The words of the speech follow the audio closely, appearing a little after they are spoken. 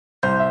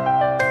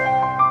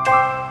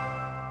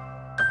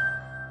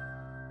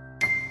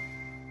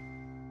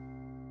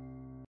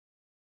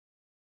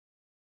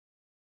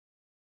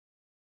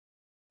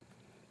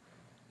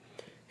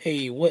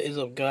Hey, what is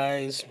up,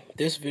 guys?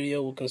 This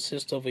video will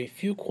consist of a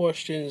few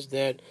questions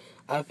that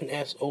I've been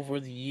asked over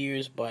the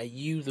years by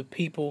you, the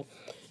people,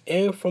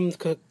 and from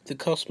the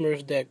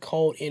customers that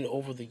called in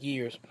over the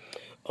years.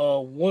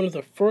 One of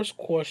the first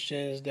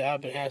questions that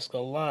I've been asked a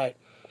lot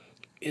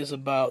is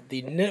about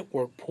the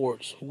network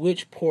ports.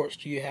 Which ports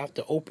do you have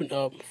to open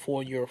up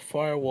for your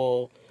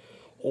firewall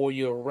or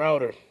your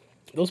router?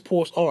 Those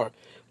ports are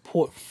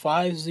port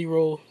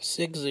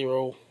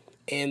 5060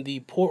 and the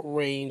port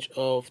range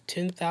of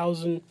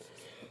 10,000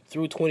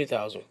 through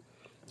 20,000.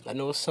 I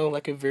know it sounds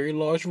like a very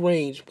large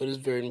range, but it's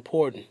very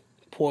important.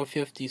 Port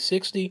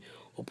 5060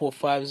 or port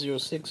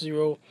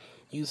 5060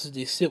 uses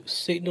the SIP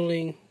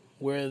signaling,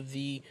 where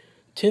the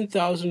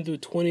 10,000 through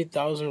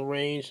 20,000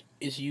 range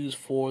is used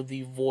for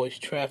the voice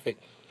traffic.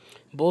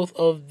 Both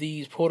of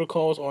these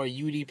protocols are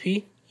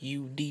UDP.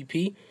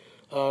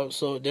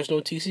 So there's no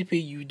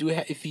TCP. You do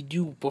have, if you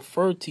do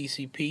prefer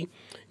TCP,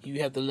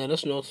 you have to let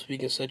us know so we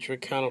can set your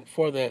account up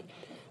for that.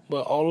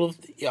 But all of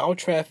our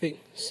traffic,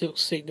 silk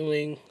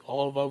signaling,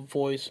 all of our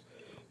voice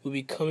will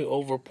be coming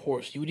over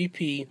ports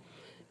UDP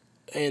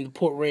and the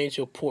port range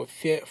of port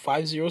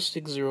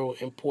 5060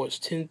 and ports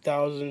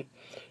 10,000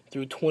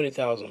 through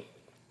 20,000.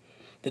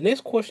 The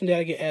next question that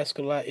I get asked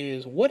a lot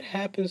is, what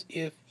happens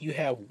if you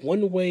have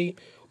one-way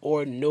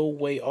or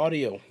no-way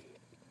audio?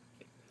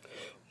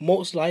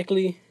 Most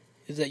likely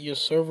is that your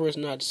server is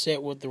not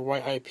set with the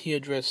right IP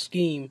address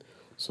scheme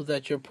so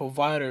that your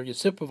provider, your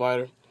SIP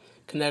provider,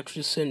 can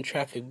actually send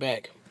traffic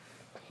back.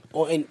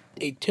 On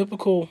a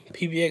typical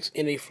PBX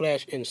in a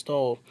flash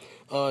install,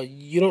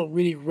 you don't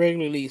really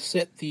regularly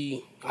set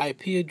the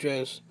IP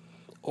address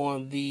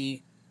on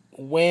the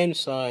WAN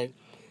side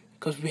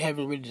because we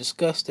haven't really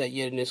discussed that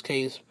yet in this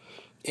case.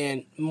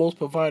 And most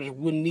providers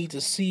would need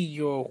to see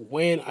your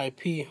WAN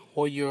IP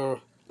or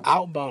your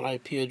outbound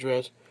IP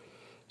address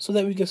so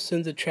that we can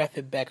send the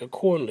traffic back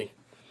accordingly.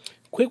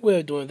 Quick way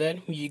of doing that: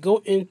 when you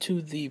go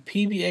into the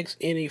PBX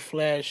in a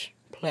flash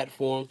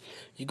platform,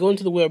 you go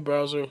into the web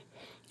browser,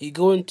 you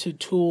go into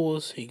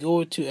tools, you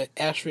go into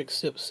Asterisk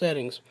SIP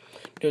settings.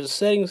 There's a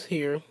settings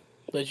here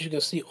that you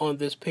can see on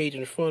this page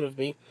in front of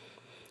me.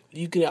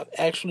 You can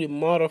actually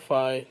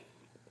modify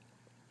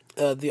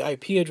the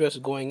IP address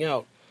going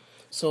out.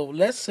 So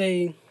let's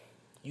say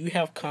you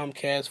have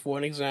Comcast, for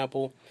an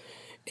example,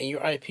 and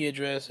your IP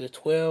address is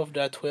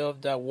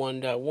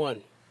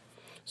 12.12.1.1.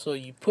 So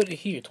you put it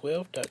here,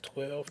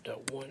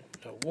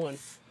 12.12.1.1,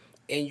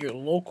 and your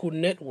local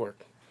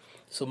network.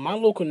 So my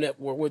local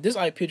network, where this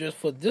IP address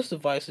for this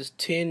device is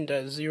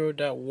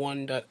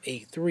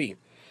 10.0.1.83.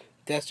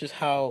 That's just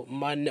how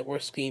my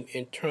network scheme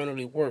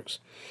internally works.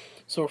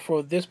 So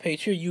for this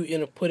page here, you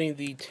end up putting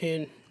the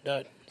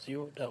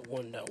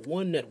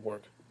 10.0.1.1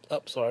 network.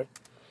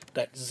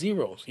 Dot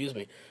zero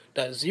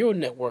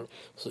network.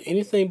 So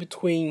anything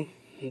between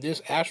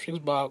this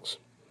asterisk box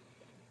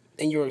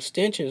and your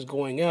extensions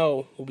going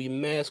out will be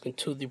masked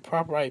into the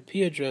proper IP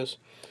address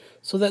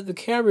so that the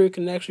carrier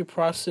can actually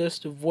process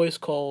the voice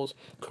calls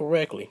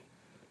correctly.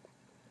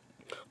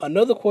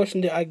 Another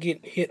question that I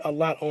get hit a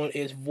lot on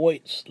is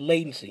voice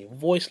latency.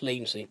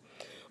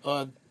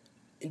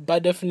 By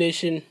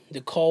definition, the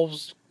call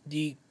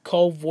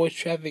voice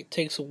traffic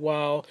takes a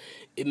while.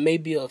 It may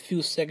be a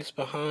few seconds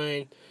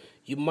behind.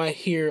 You might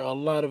hear a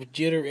lot of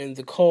jitter in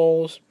the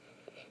calls,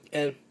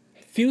 and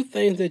few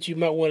things that you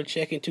might want to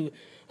check into,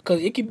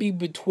 because it could be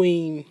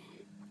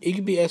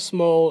as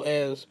small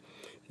as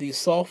the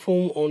soft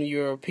phone on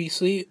your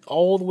PC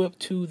all the way up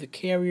to the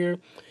carrier,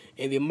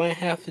 and they might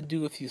have to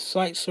do a few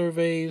site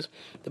surveys.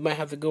 They might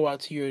have to go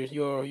out to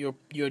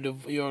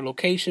your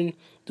location,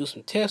 do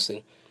some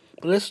testing.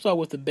 But let's start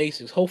with the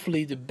basics.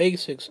 Hopefully the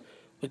basics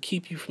will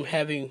keep you from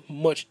having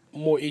much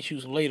more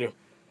issues later.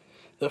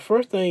 The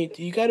first thing,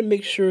 you got to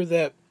make sure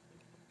that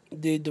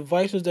the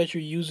devices that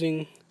you're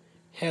using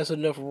has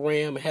enough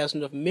RAM, has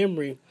enough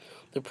memory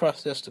to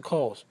process the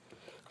calls.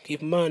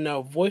 Keep in mind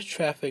now, voice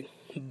traffic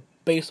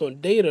based on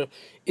data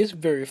is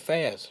very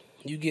fast.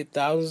 You get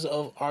thousands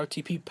of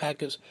RTP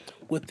packets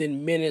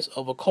within minutes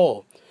of a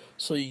call.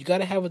 So you got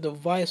to have a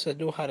device that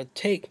knows how to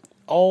take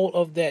all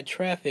of that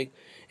traffic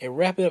and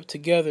wrap it up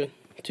together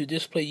to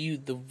display you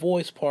the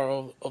voice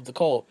part of the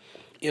call.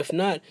 If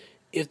not,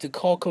 if the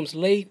call comes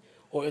late,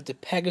 or if the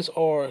packets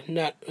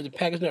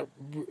not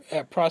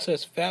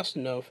processed fast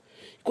enough,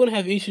 you're going to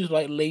have issues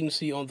like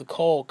latency on the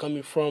call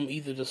coming from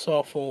either the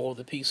cell phone or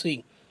the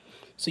PC.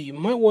 So you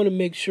might want to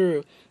make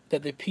sure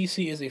that the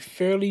PC is a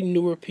fairly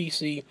newer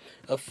PC,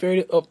 a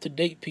fairly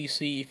up-to-date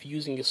PC if you're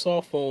using a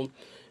cell phone.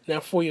 Now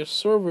for your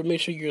server,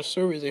 make sure your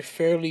server is a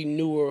fairly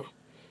newer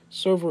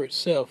server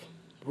itself.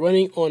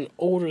 Running on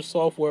older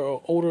software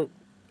or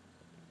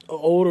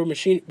older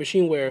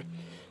machineware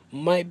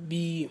might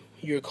be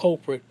your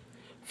culprit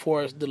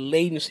for the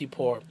latency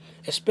part,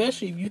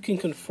 especially if you can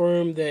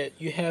confirm that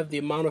you have the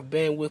amount of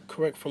bandwidth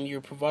correct from your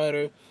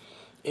provider,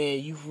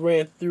 and you've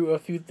ran through a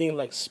few things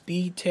like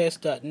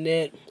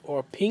speedtest.net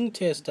or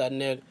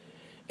pingtest.net,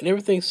 and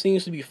everything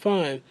seems to be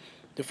fine.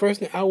 The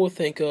first thing I would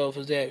think of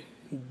is that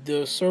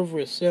the server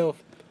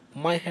itself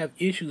might have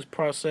issues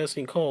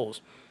processing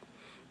calls.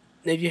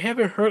 Now, if you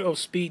haven't heard of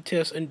speed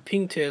test and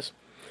ping test,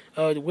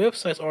 the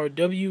websites are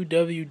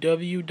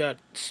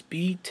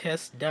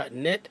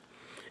www.speedtest.net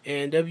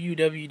and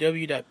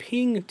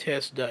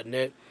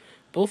www.pingtest.net.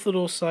 Both of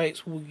those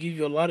sites will give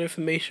you a lot of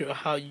information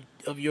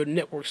of your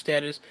network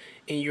status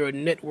and your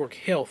network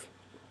health.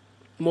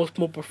 Most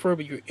more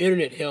preferably your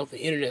internet health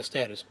and internet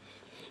status.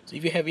 So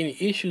if you have any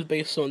issues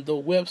based on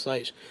those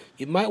websites,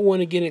 you might want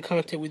to get in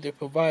contact with your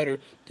provider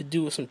to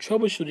do some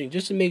troubleshooting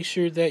just to make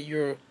sure that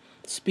your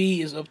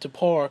speed is up to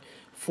par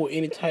for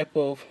any type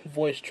of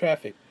voice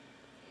traffic.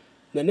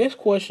 The next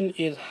question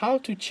is how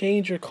to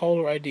change your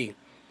caller ID.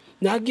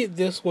 Now I get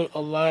this one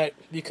a lot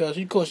because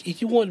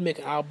if you want to make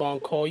an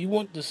outbound call, you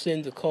want to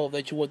send the call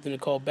that you want them to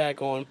call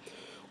back on,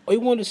 or you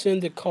want to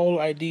send the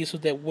caller ID so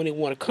that when they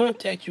want to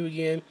contact you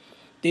again,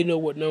 they know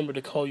what number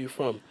to call you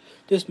from.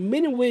 There's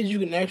many ways you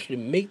can actually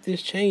make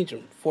this change.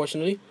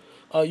 Unfortunately,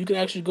 you can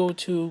actually go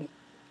to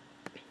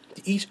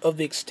each of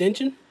the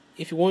extension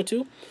if you want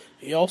to.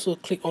 You also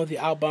click on the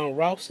outbound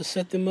routes to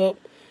set them up.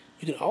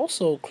 You can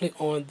also click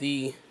on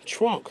the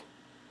trunk.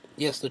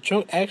 Yes, the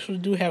trunk actually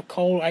do have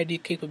caller ID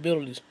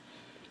capabilities.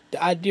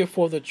 The idea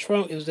for the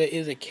trunk is that it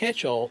is a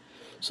catch-all.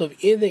 So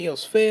if anything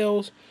else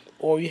fails,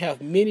 or you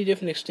have many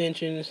different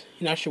extensions,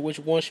 you're not sure which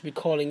one should be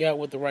calling out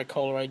with the right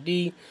caller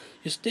ID,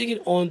 you stick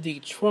it on the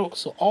trunk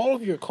so all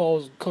of your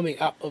calls coming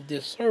out of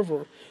this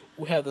server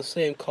will have the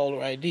same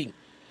caller ID.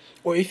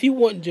 Or if you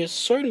want just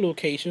certain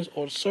locations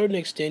or certain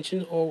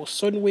extensions or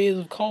certain ways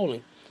of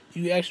calling,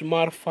 you actually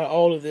modify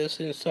all of this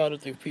inside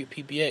of the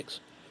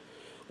FreePBX.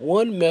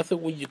 One method,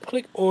 when you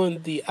click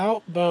on the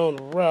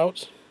outbound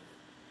routes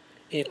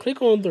and click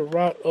on the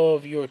route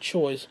of your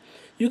choice,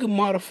 you can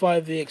modify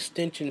the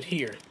extensions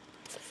here.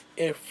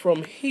 And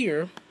from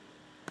here,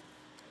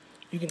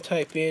 you can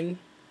type in,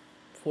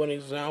 for an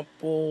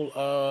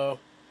example,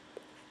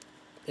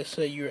 let's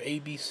say you're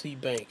ABC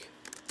Bank.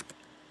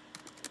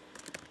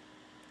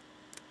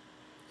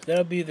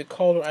 That'll be the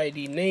caller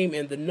ID name,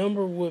 and the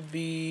number would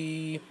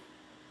be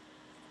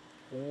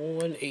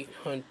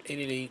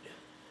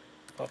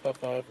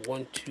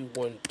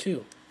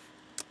 1-888-555-1212.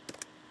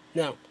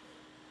 Now,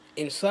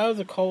 inside of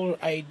the caller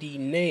ID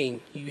name,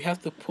 you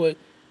have to put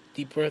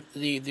the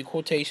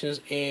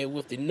quotations, and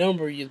with the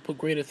number, you put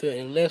greater than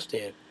and less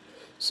than.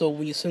 So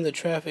when you send the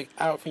traffic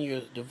out from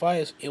your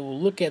device, it will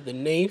look at the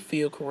name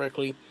field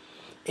correctly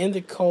and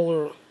the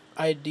caller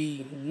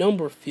ID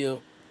number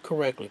field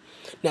correctly.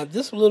 Now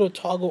this little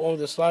toggle on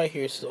the side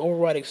here says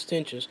override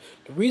extensions.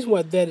 The reason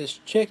why that is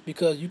checked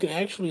because you can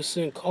actually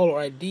send caller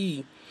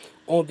ID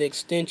on the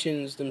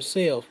extensions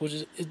themselves, which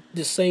is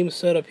the same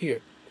setup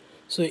here.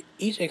 So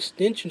each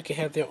extension can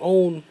have their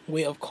own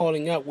way of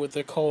calling out with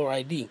their caller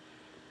ID.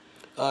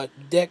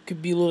 That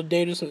could be a little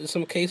dangerous in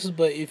some cases,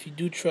 but if you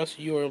do trust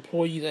your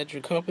employees at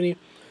your company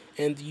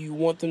and you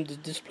want them to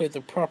display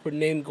the proper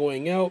name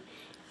going out,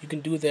 you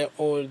can do that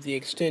on the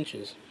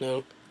extensions.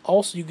 Now,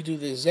 also you can do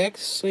the exact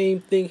same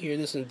thing here,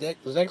 this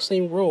exact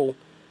same role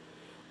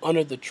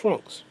under the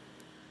trunks.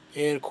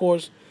 And of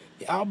course,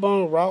 the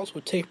outbound routes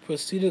will take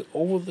precedence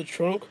over the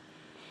trunk.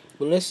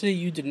 But let's say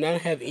you did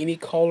not have any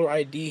caller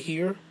ID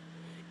here.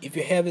 If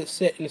you have it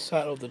set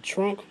inside of the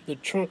trunk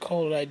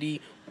caller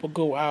ID will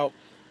go out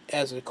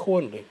as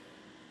accordingly.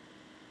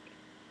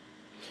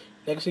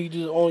 Next thing you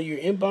do is on your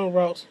inbound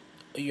routes,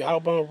 your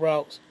outbound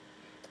routes,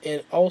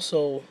 and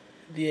also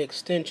the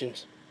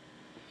extensions.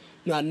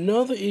 Now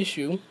another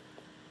issue,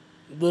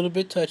 a little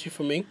bit touchy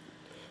for me,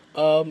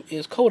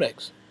 is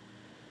codecs.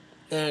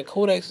 Now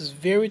codecs is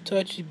very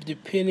touchy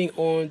depending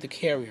on the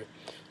carrier.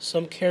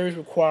 Some carriers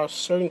require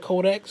certain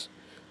codecs.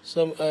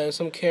 Some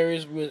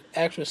carriers will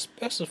actually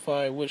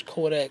specify which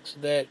codecs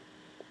that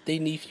they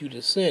need for you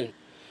to send.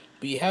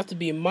 But you have to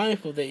be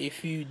mindful that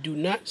if you do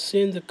not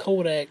send the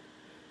codec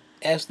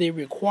as they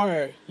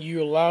require,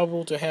 you're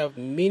liable to have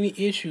many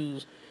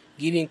issues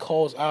getting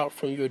calls out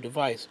from your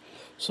device.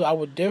 So I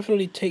would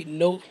definitely take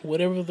note,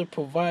 whatever the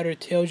provider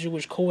tells you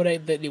which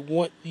codec that they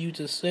want you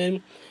to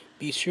send,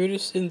 be sure to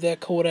send that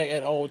codec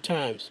at all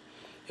times.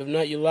 If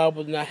not, you're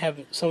liable to not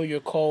have some of your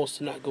calls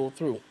to not go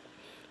through.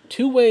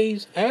 Two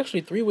ways,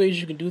 actually 3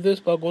 ways you can do this,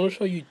 but I'm going to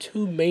show you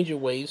 2 major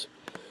ways.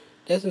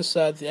 That's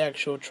inside the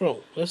actual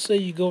trunk. Let's say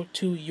you go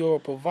to your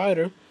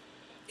provider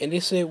and they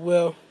say,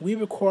 well, we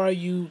require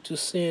you to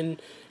send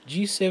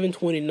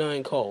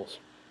G729 calls.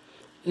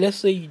 Let's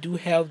say you do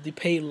have the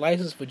paid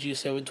license for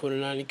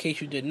G729. In case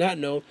you did not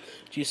know,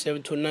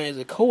 G729 is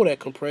a codec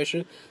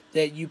compression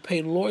that you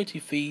pay royalty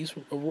fees,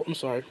 roughly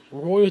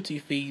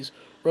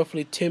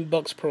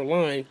 $10 per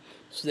line,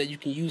 so that you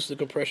can use the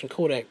compression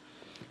codec.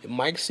 It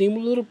might seem a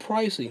little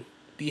pricey,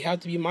 but you have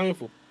to be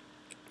mindful.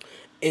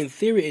 In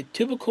theory, a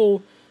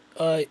typical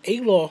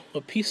ALAW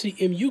or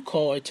PCMU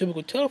call, a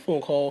typical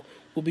telephone call,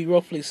 will be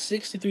roughly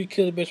 63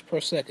 kilobits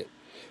per second,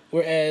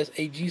 whereas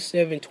a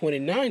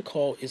G729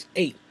 call is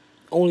 8,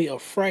 only a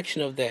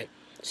fraction of that.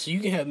 So you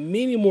can have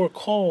many more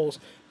calls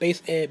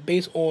based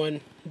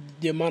on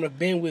the amount of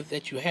bandwidth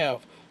that you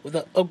have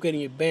without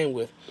upgrading your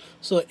bandwidth.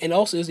 So, and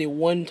also is a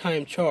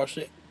one-time charge.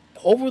 So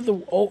over the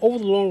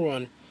long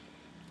run,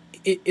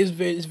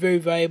 it's very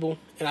valuable,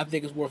 and I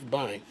think it's worth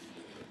buying.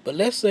 But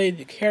let's say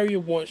the carrier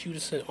wants you to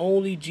send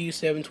only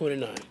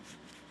G729.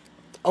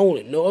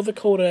 Only. No other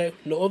codec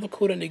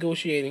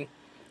negotiating,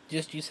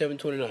 just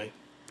G729.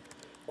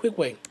 Quick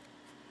way.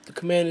 The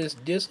command is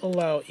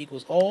disallow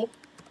equals all,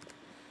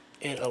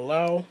 and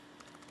allow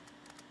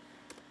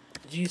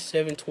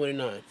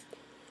G729.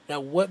 Now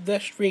what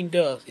that string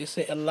does is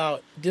say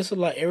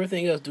disallow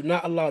everything else. Do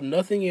not allow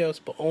nothing else,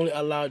 but only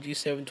allow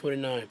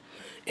G729.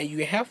 And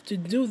you have to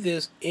do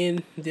this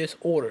in this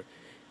order.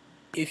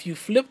 If you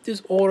flip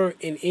this order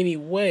in any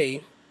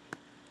way,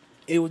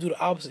 it will do the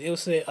opposite. It will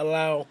say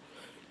allow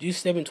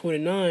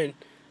G729,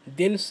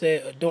 then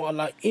say don't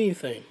allow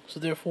anything. So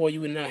therefore you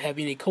would not have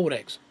any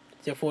codecs.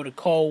 Therefore the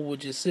call will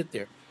just sit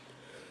there.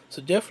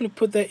 So definitely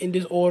put that in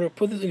this order.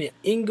 Put this in your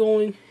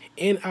ingoing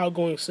and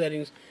outgoing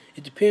settings.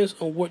 It depends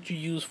on what you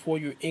use for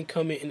your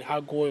incoming and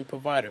outgoing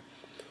provider.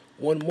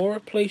 One more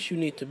place you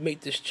need to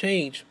make this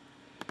change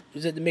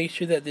is that to make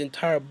sure that the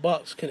entire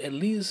box can at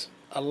least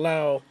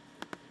allow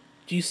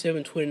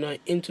G729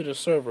 into the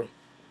server.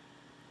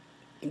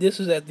 This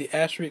is at the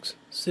Asterisk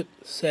SIP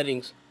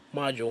settings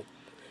module.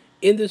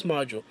 In this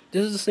module,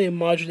 this is the same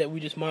module that we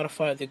just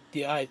modified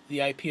the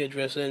IP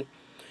address in.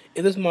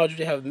 In this module,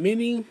 they have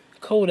many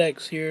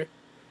codecs here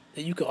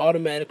that you can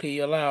automatically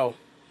allow.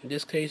 In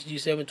this case,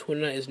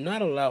 G729 is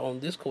not allowed on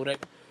this codec,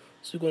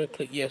 so we're going to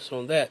click yes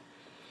on that.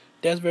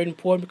 That's very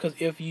important because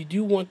if you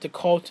do want the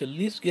call to at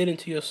least get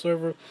into your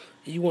server,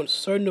 and you want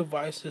certain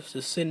devices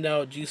to send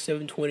out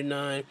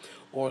G729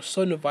 or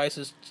certain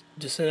devices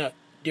to send out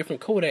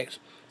different codecs,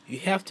 you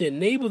have to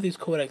enable these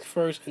codecs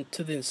first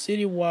until then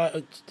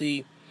citywide,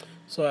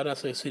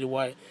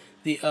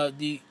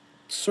 the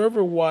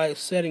server-wide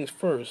settings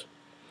first,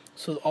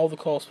 so all the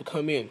calls will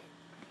come in.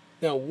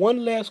 Now,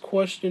 one last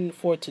question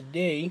for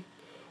today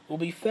will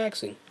be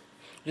faxing.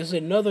 This is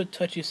another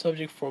touchy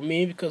subject for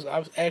me because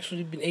I've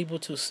actually been able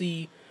to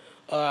see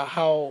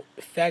how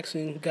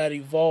faxing got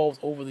evolved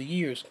over the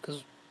years.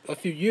 Because a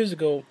few years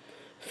ago,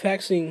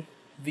 faxing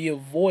via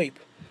VoIP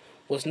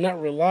was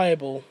not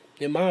reliable,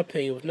 in my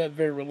opinion, was not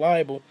very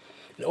reliable.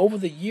 And over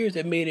the years,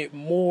 it made it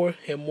more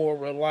and more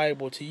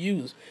reliable to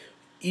use.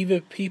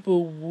 Even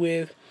people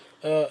with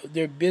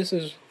their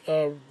business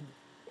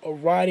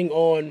riding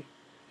on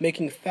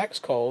making fax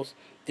calls,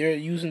 they're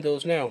using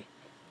those now.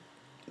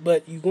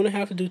 But you're going to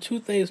have to do two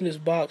things in this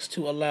box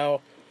to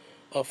allow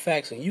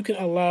faxing. You can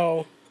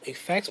allow a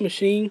fax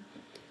machine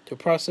to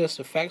process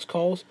the fax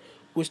calls,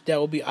 which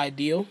that would be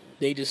ideal.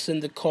 They just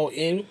send the call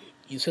in,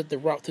 you set the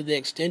route to the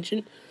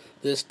extension.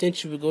 The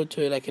extension will go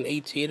to like an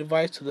ATA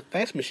device to the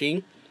fax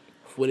machine.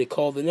 When they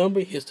call the number,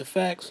 here's the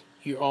fax,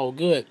 you're all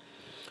good.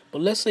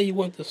 But let's say you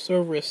want the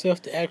server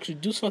itself to actually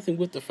do something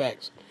with the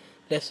fax.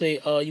 Let's say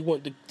you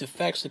want the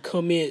fax to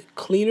come in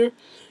cleaner.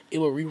 It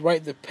will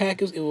rewrite the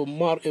packets. It will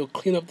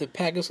clean up the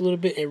packets a little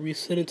bit and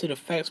reset into the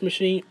fax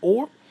machine.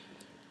 Or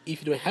if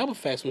you don't have a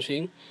fax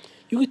machine,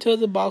 you can tell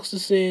the box to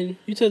send.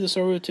 You tell the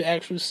server to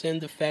actually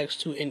send the fax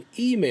to an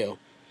email.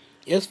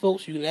 Yes,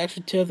 folks, you can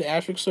actually tell the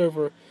Asterisk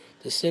server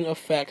to send a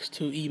fax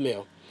to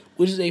email,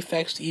 which is a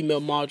fax to email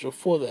module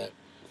for that.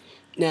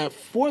 Now,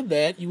 for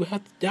that, you will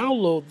have to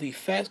download the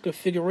fax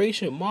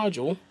configuration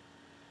module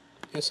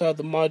inside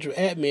the module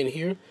admin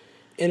here.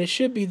 And it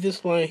should be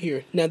this line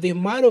here. Now, they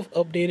might have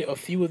updated a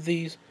few of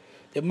these.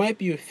 There might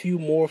be a few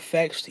more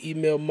fax to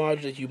email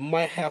modules that you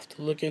might have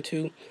to look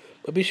into.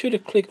 But be sure to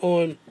click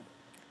on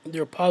the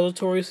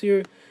repositories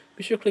here.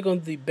 Be sure to click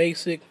on the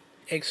basic,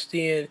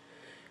 extend,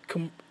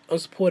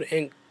 unsupported,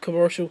 and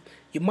commercial.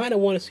 You might not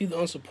want to see the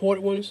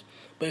unsupported ones.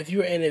 But if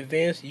you're an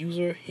advanced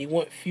user, you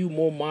want a few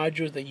more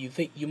modules that you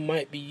think you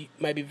might be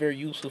very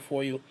useful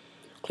for you,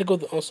 click on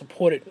the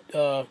unsupported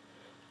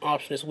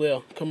option as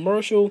well.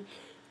 Commercial.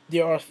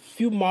 There are a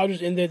few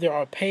modules in there that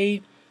are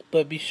paid,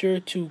 but be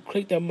sure to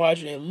click that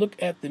module and look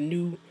at the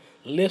new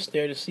list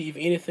there to see if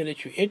anything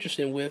that you're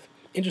interested in,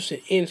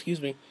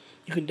 you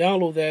can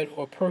download that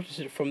or purchase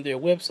it from their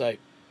website.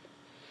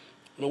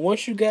 Now,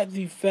 once you got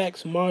the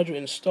fax module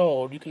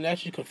installed, you can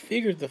actually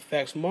configure the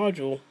fax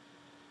module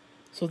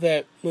so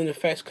that when the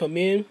fax come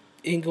in,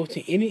 it can go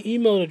to any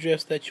email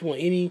address that you want,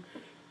 any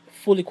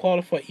fully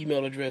qualified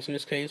email address in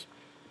this case.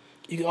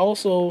 You can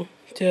also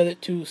tell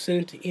it to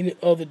send it to any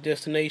other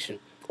destination,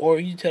 or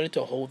you tell it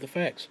to hold the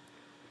fax.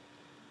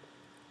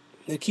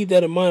 Now keep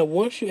that in mind.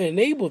 Once you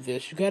enable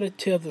this, you got to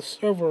tell the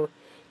server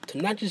to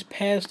not just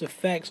pass the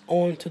fax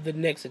on to the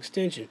next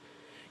extension.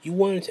 You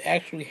want it to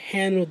actually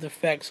handle the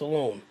fax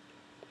alone.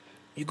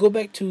 You go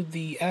back to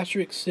the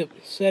Asterisk SIP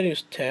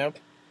settings tab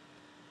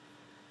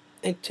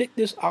and tick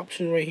this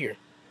option right here.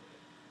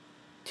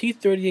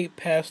 T38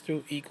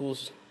 pass-through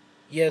equals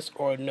yes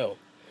or no.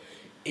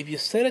 If you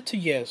set it to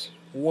yes,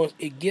 once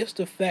it gets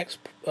the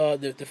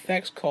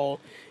fax call,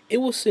 it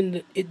will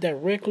send it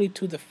directly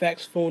to the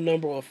fax phone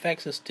number or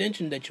fax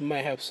extension that you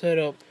might have set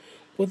up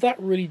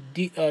without really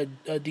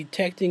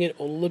detecting it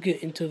or looking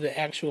into the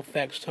actual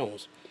fax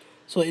tones.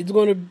 So it's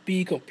going to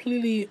be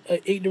completely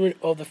ignorant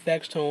of the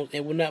fax tones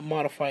and will not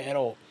modify at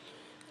all.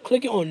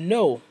 Clicking on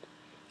no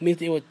means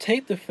they will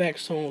take the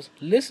fax tones,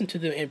 listen to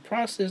them, and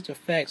process the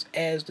fax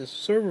as the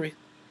server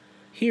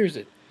hears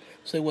it.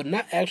 So it will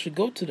not actually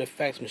go to the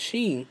fax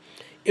machine.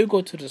 It will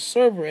go to the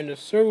server, and the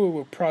server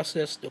will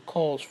process the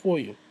calls for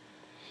you.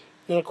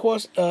 Now, of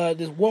course,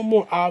 there's one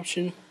more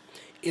option.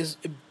 It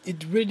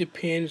really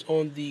depends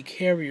on the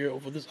carrier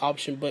over this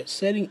option, but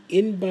setting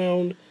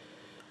inbound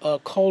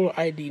caller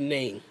ID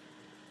name.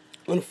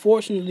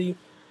 Unfortunately,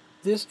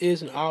 this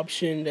is an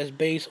option that's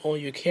based on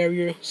your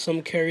carrier.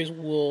 Some carriers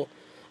will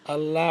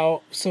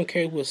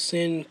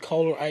send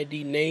caller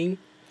ID name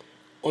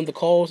on the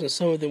calls, and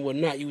some of them will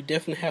not. You would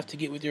definitely have to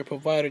get with your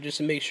provider just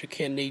to make sure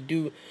can they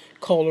do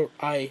caller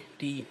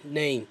ID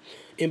name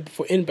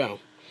for inbound.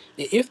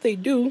 And if they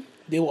do,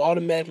 they will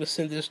automatically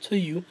send this to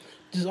you.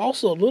 There's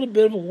also a little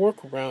bit of a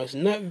workaround. It's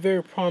not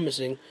very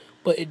promising,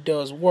 but it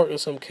does work in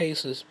some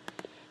cases.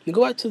 You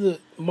go out to the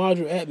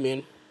module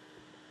admin.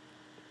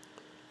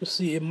 You'll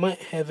see it might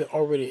have it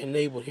already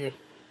enabled here.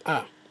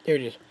 There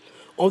it is.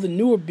 On the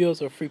newer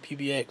builds of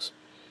FreePBX,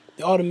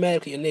 they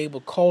automatically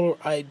enable caller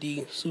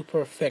ID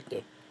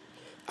superfecta.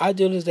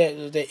 Ideal is that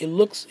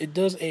it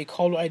does a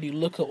caller ID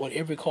lookup on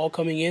every call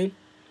coming in.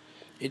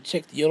 It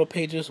checks the yellow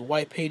pages,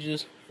 white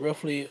pages,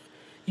 roughly.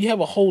 You have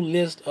a whole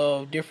list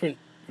of different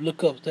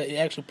lookups that it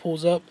actually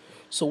pulls up.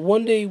 So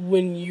one day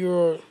when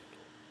you're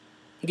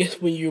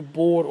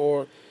bored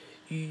or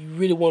you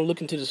really want to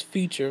look into this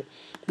feature,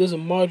 there's a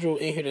module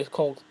in here that's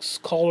called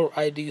Caller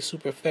ID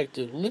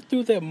Superfecta. Look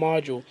through that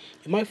module.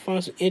 You might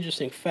find some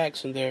interesting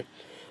facts in there.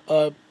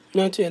 Now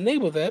to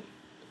enable that,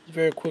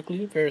 very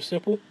quickly, very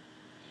simple.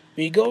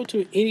 When you go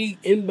to any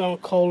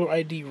inbound caller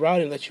ID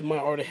routing that you might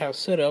already have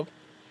set up,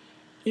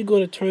 you're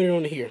going to turn it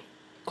on here.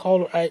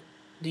 Caller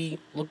ID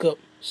lookup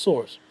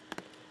source.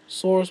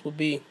 Source will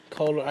be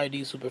caller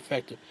ID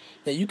superfecta.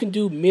 Now you can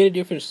do many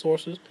different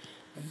sources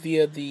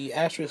via the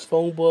Asterisk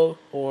phone book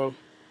or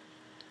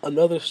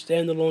another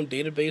standalone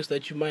database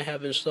that you might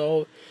have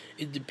installed.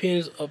 It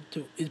depends up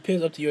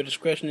to your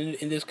discretion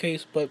in this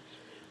case, but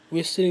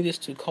we're setting this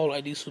to caller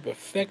ID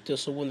superfecta,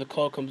 so when the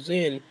call comes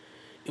in,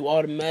 it will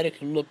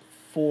automatically look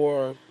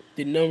for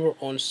the number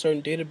on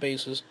certain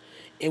databases.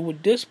 It will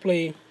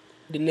display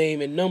the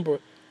name and number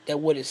that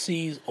what it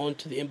sees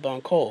onto the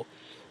inbound call,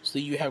 so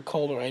you have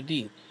caller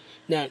ID.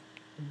 Now,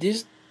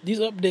 these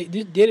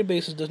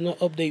databases does not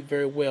update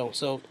very well,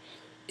 so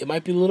it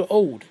might be a little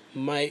old,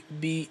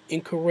 might be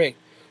incorrect.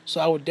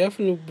 So I would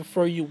definitely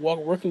prefer you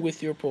working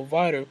with your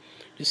provider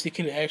to see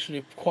can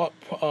actually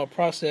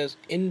process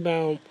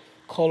inbound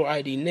caller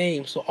ID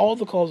name, so all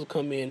the calls that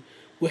come in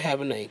will have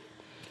a name.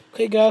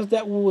 Okay, guys,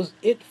 that was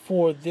it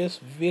for this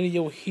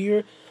video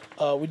here.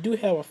 We do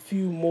have a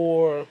few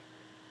more.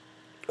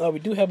 We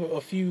do have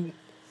a few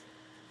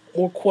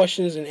more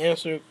questions and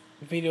answer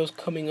videos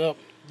coming up.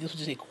 This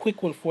was just a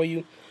quick one for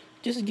you,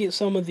 just to get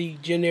some of the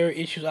generic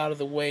issues out of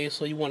the way.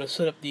 So you want to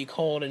set up the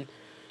call, and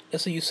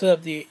let's say you set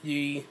up the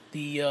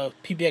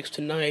PBX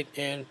tonight,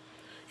 and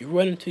you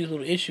run into these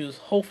little issues.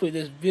 Hopefully,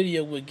 this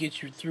video will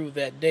get you through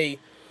that day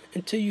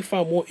until you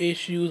find more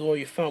issues or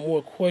you find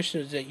more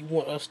questions that you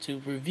want us to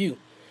review.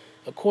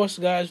 Of course,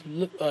 guys,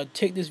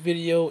 take this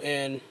video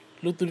and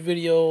look through the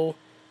video,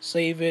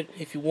 save it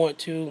if you want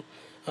to,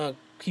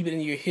 keep it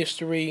in your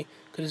history,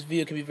 because this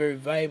video can be very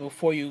valuable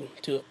for you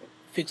to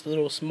fix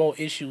little small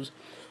issues.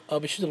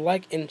 Be sure to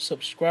like and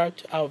subscribe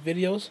to our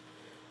videos.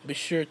 Be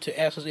sure to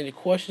ask us any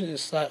questions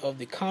inside of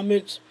the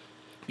comments.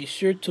 Be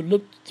sure to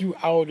look through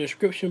our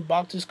description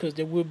boxes, because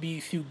there will be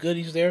a few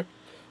goodies there,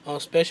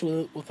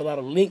 especially with a lot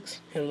of links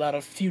and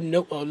a few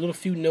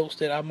notes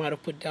that I might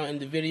have put down in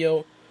the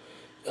video.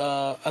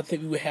 I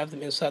think we will have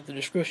them inside the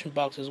description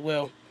box as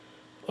well.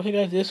 Okay,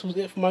 guys, this was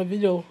it for my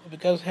video. Hope you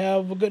guys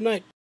have a good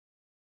night.